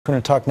We're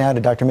going to talk now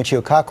to Dr.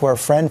 Michio Kaku, our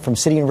friend from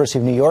City University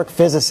of New York,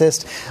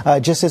 physicist.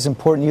 Just as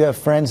important, you have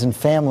friends and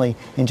family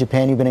in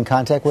Japan. You've been in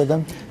contact with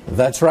them?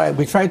 That's right.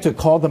 We tried to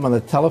call them on the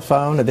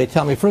telephone, and they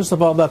tell me, first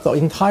of all, that the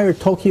entire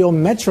Tokyo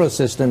metro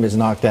system is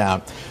knocked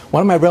out.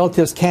 One of my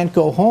relatives can't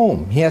go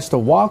home. He has to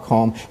walk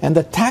home. And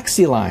the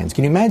taxi lines.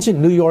 Can you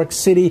imagine New York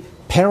City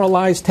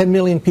paralyzed, 10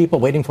 million people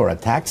waiting for a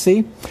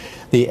taxi?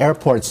 The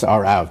airports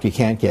are out. You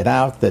can't get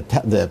out.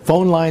 The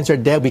phone lines are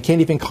dead. We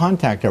can't even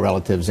contact our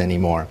relatives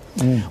anymore.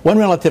 One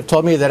relative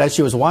told me that as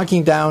she was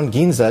walking down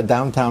Ginza,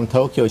 downtown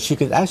Tokyo, she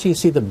could actually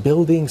see the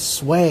buildings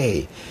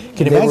sway.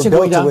 Can you imagine they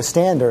were going built down? to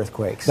withstand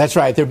earthquakes. That's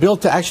right. They're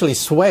built to actually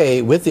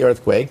sway with the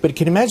earthquake. But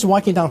can you imagine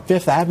walking down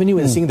Fifth Avenue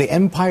and seeing the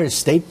Empire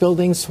State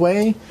Building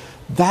sway?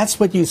 That's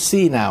what you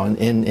see now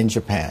in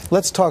Japan.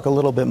 Let's talk a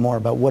little bit more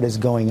about what is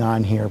going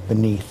on here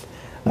beneath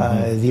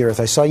the earth.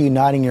 I saw you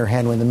nodding your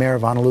head when the mayor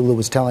of Honolulu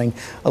was telling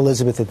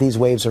Elizabeth that these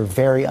waves are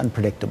very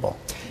unpredictable.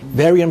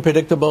 Very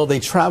unpredictable. They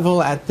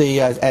travel at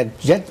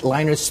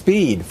jetliner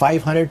speed,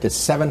 500 to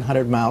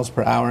 700 miles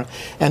per hour.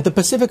 And the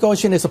Pacific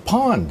Ocean is a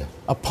pond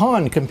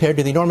compared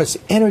to the enormous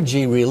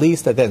energy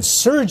release that then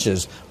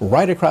surges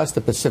right across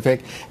the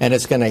Pacific. And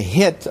it's going to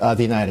hit the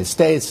United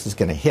States. It's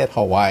going to hit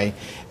Hawaii.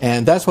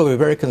 And that's why we're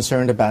very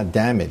concerned about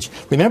damage.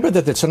 Remember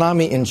that the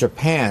tsunami in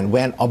Japan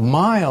went a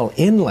mile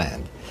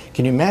inland.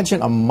 Can you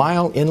imagine a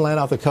mile inland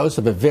off the coast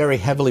of a very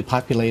heavily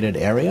populated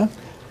area?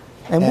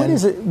 And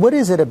what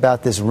is it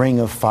about this ring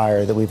of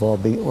fire that we're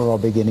all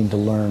beginning to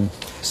learn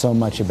so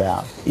much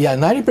about? Yeah,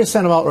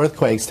 90% of all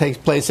earthquakes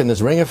take place in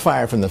this ring of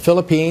fire from the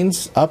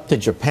Philippines up to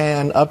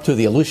Japan, up to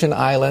the Aleutian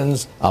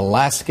Islands,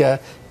 Alaska,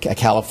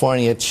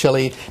 California,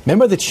 Chile.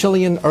 Remember the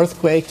Chilean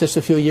earthquake just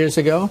a few years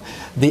ago?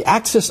 The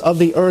axis of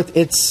the Earth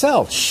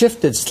itself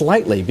shifted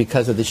slightly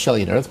because of the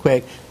Chilean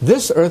earthquake.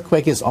 This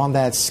earthquake is on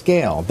that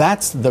scale.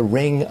 That's the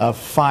ring of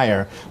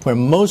fire where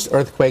most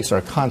earthquakes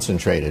are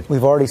concentrated.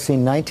 We've already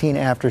seen 19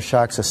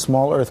 aftershocks. A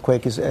small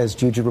earthquake, as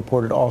Juju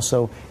reported,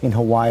 also in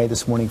Hawaii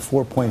this morning,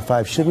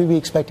 4.5. Should we be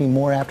expecting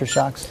more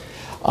aftershocks?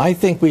 I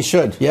think we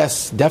should.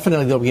 Yes,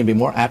 definitely there will be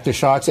more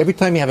aftershocks. Every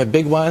time you have a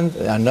big one,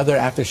 another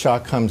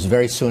aftershock comes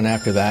very soon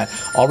after that.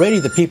 Already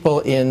the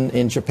people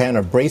in Japan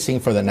are bracing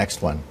for the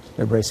next one.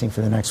 They're bracing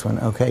for the next one.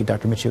 Okay,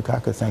 Dr. Michio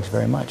Kaku, thanks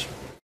very much.